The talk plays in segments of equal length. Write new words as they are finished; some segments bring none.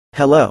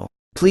Hello.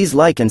 Please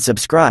like and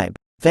subscribe.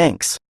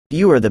 Thanks.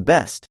 You are the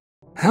best.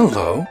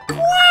 Hello.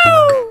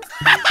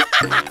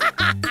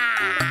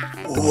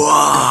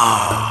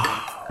 Wow!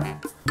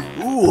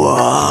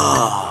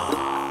 Wow!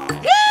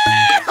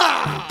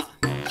 Yeehaw!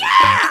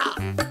 Yeah!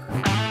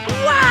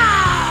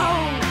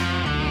 Wow!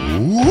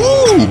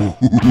 Woo!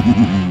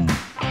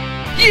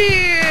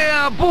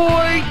 Yeah,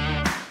 boy!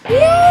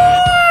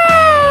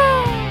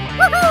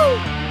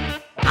 Woohoo!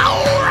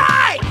 All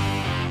right!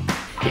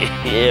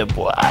 Yeah,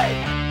 boy.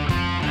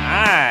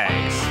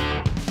 Nice!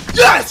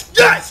 Yes!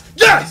 Yes!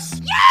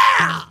 Yes!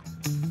 Yeah!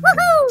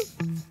 Woohoo!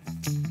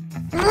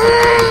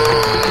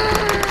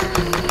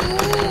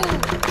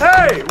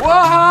 Hey,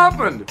 what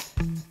happened?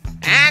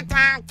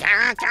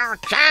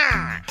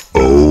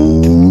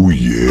 Oh,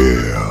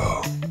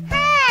 yeah.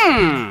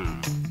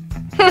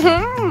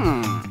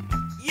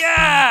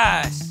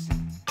 Yes!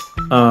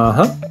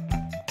 Uh-huh.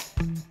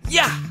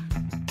 Yeah!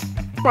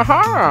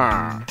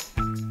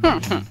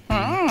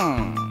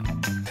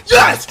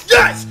 Yes!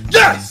 Yes!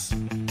 Yes!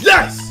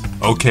 Yes!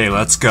 Okay,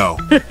 let's go.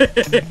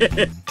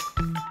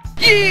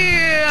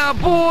 Yeah,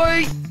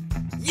 boy!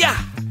 Yeah!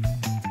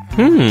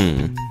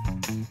 Hmm.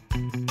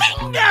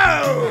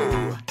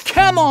 Bingo!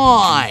 Come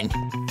on!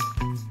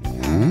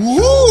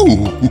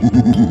 Woo!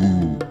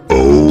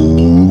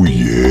 Oh,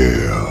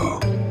 yeah.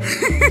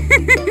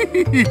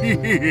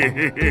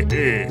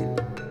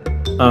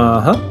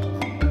 Uh-huh.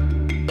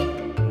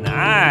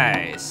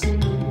 Nice!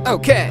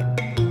 Okay.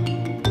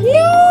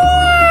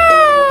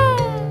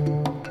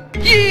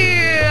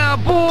 Yeah,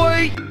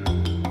 boy!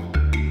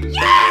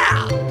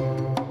 Yeah!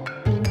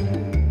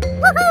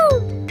 Woohoo!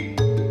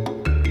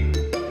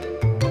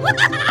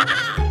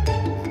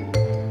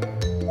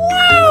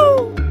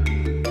 Wow!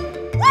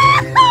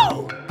 Woohoo!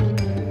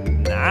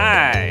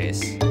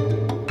 Nice!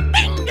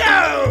 Bingo!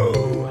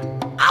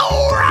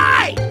 All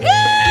right!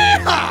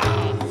 Yeehaw!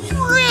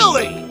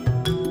 Really?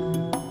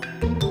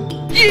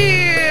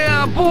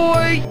 Yeah,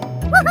 boy!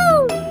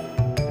 Woohoo!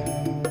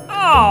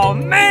 Oh,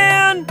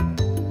 man!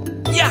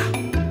 Yeah!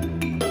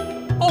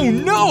 Oh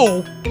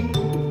no!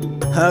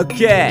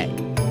 Okay.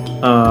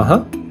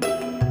 Uh-huh.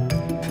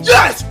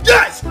 Yes!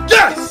 Yes!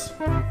 Yes!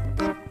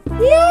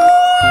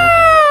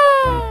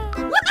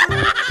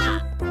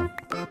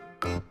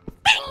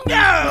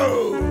 Bingo!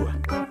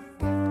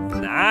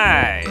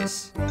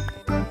 Nice!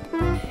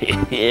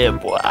 Yeah,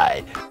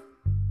 boy.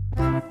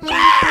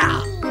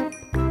 Yeah!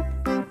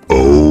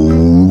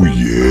 Oh,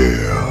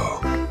 yeah.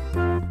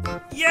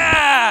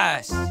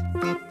 Yes!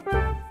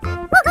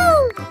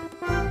 Woohoo!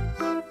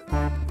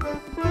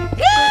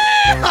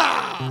 Yeehaw!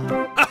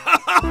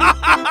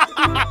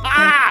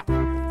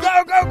 Go,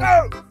 go, go!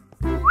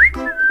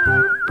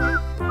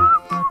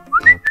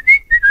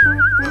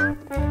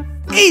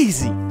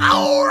 Easy.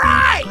 All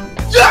right!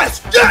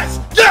 Yes! Yes!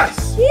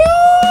 Yes!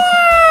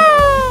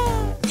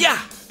 Yeah!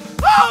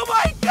 Oh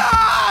my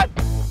God!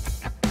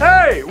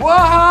 Hey, what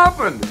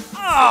happened?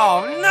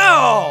 Oh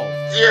no!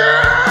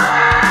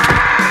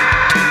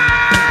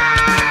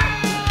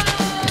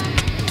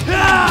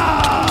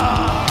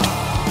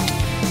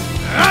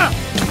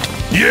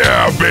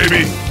 Yeah,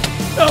 baby!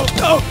 No,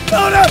 no,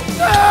 no, no,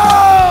 no!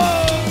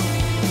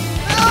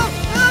 Help,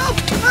 help,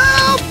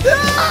 help, no!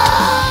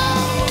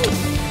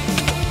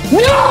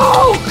 No,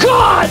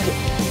 God!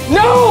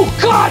 No,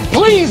 God,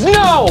 please,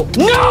 no!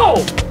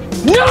 No!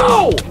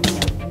 No!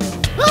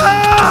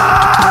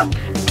 Ah!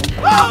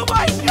 Oh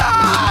my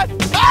God!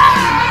 Ah!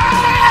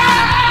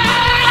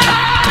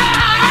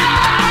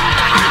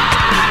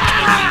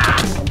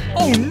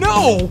 Oh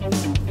no!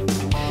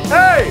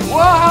 Hey,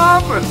 what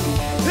happened?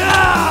 Ah!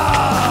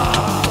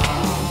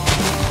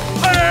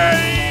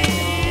 Hey!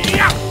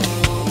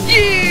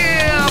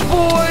 Yeah,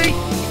 boy!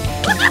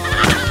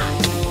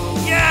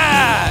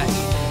 Yes!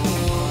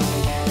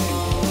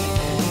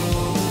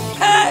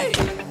 Hey!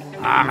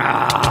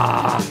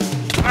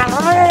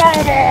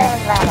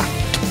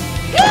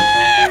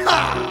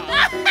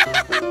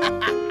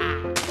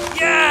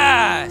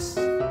 Yes!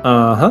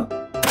 Uh-huh.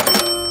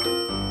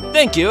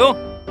 Thank you.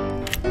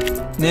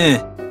 Nah.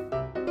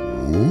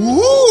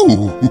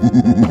 Woo!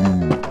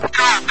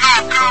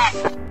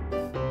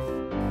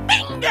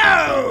 Bingo!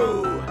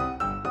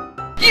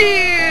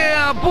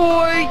 Yeah,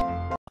 boy!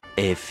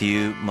 A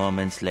few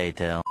moments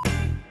later.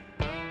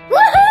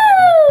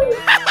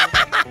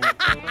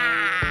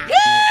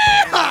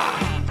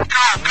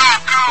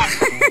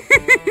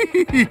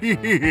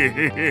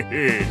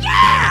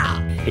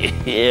 Yeah!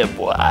 Yeah,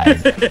 boy.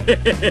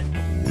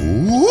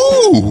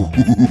 Woo!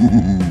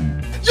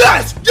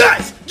 Yes!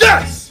 Yes!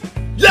 Yes!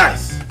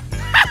 Yes!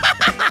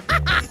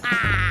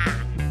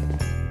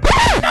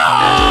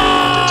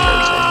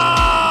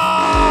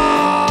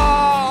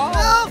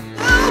 Help!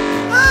 Help!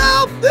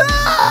 Help! No!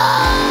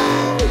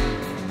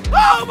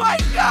 Oh my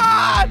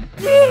God!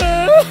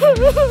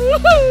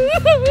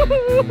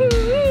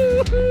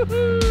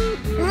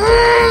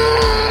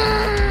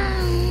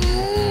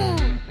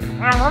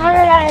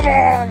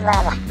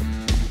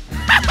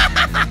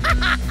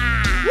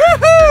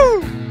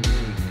 Woohoo!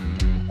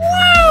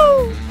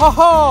 Woo! Ha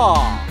ha!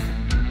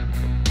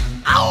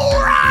 All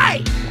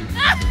right!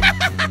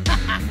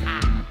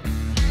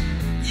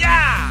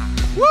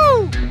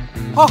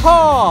 Ha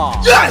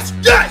ha! Yes!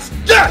 Yes!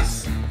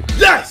 Yes!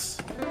 Yes!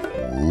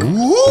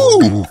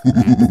 Ooh!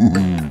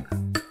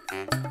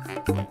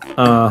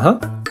 Uh-huh.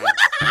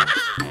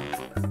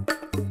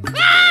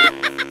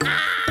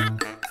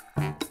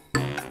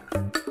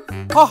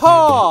 Ha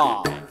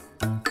ha!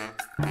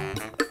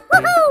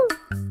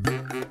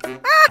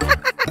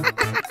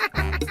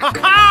 Ha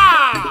ha!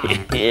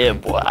 Yeah,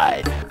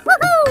 boy.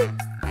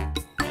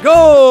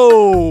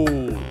 Go!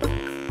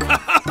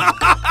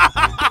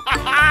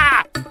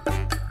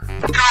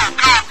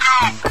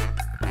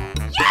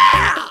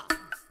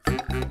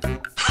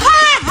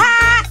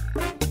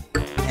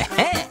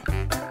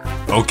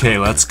 Okay,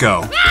 let's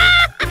go.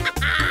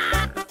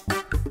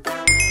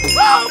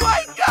 Oh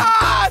my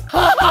god!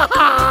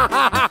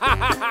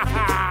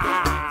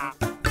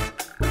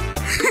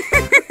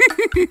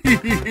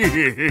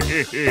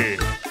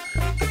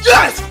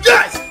 Yes!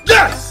 Yes!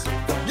 Yes!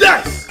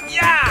 Yes!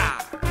 Yeah!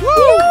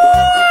 Woo!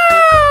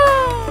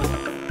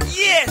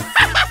 Yes!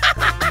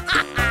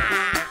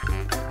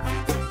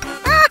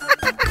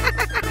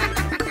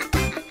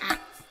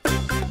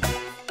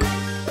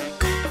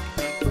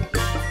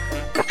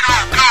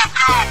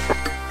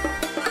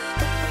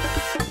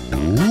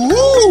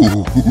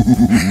 Ooh!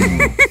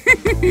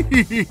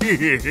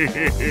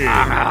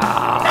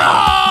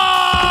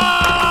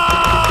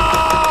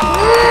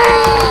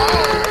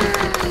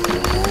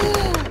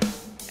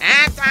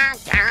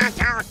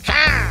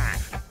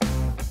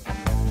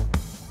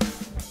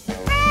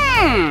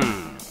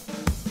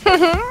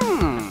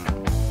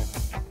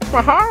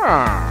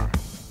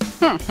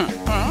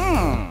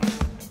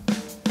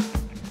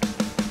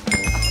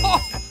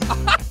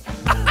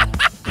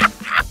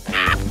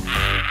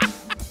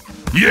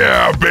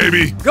 Yeah,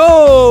 baby!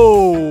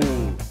 Go!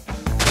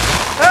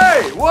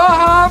 Hey, what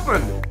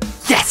happened?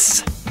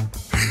 Yes!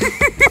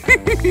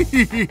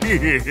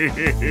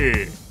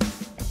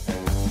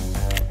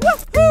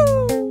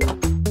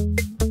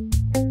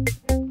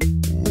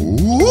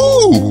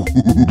 Ooh!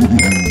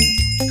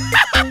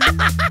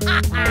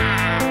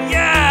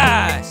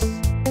 Yes!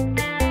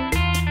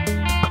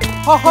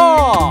 Ha ha!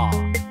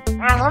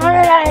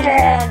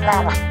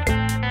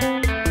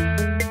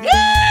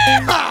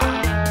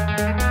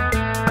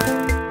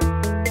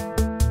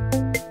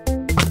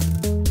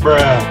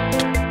 Bruh.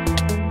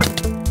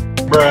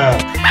 Bruh.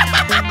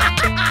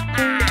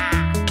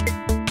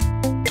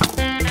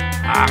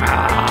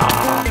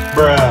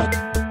 Bruh.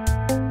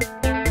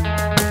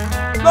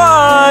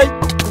 Bye!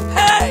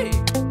 Hey!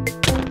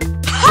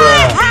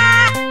 Bruh.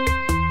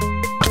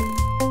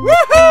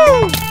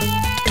 Woohoo!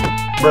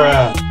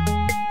 Bruh.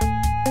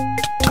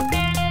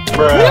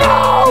 Bruh.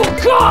 No,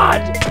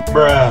 God!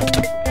 Bruh.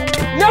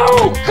 No,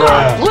 Bruh.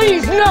 God,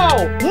 please, no!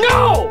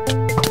 No!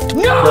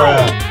 No!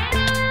 Bruh.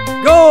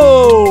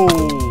 Go!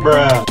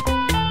 Bruh.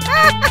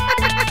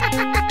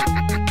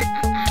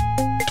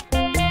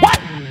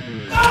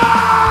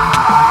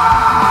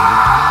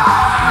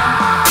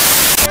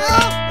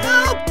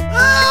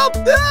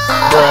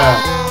 Bruh.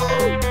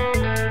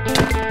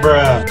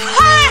 Bruh.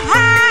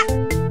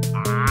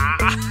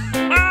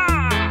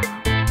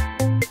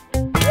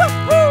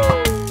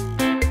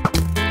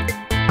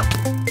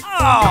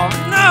 Oh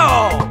no!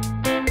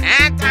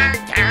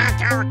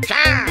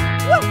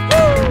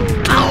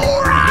 All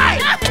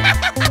right!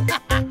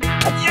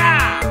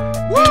 Yeah!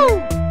 Woo!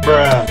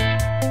 Bruh.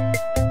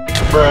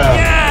 Bruh.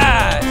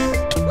 Yes!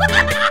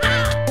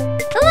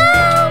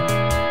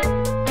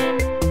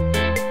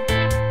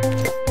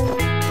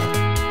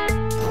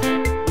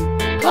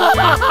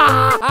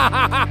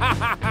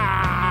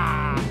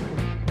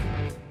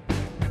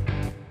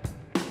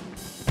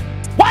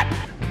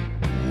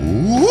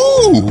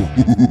 Ooh!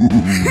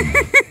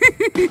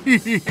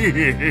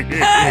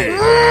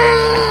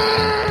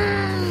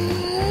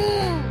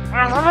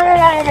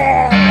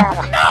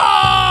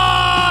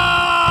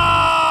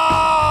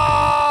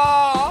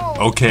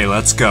 Okay,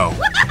 let's go.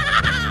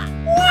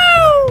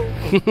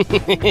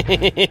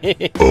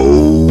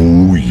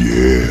 Oh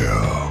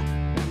yeah!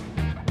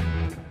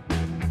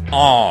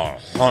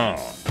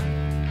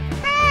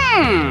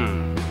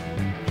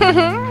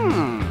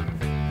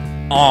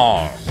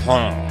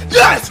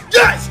 Yes!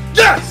 Yes!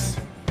 Yes!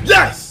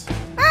 Yes!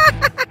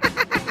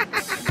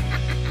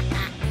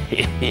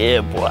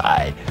 Yeah,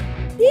 boy.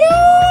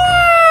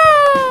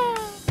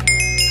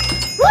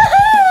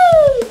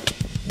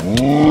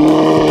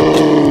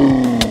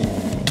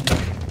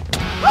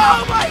 Oh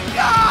my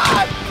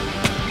god!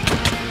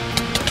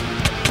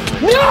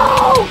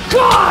 No,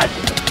 God!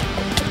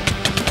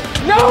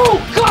 No,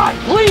 God,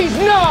 please,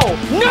 no!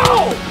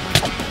 No!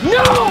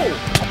 No!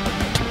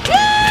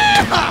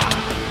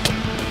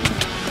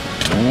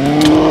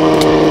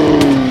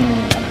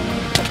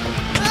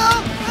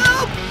 Help!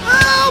 Help!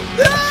 Help!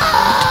 No!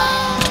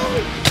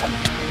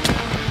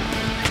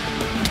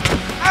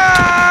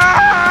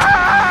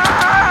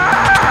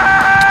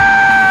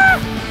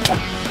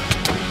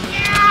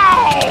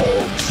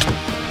 Ouch!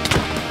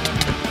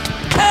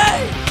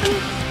 Hey!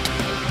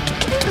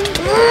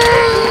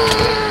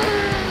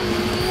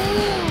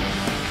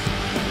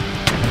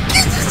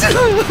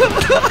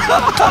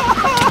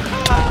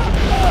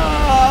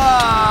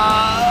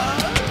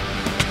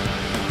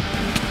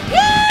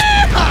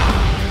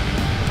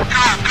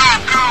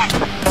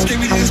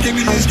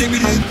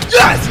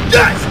 Yes!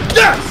 Yes!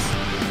 Yes!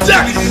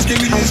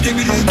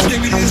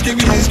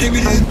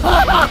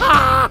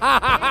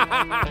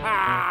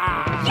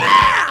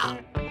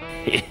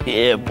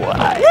 Yeah, boy.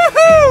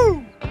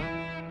 Woohoo!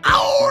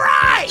 All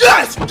right!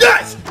 Yes!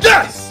 Yes!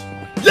 Yes!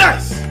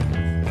 Yes!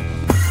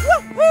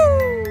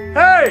 Woohoo!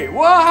 Hey,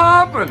 what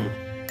happened?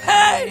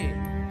 Hey!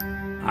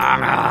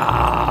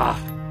 Ah!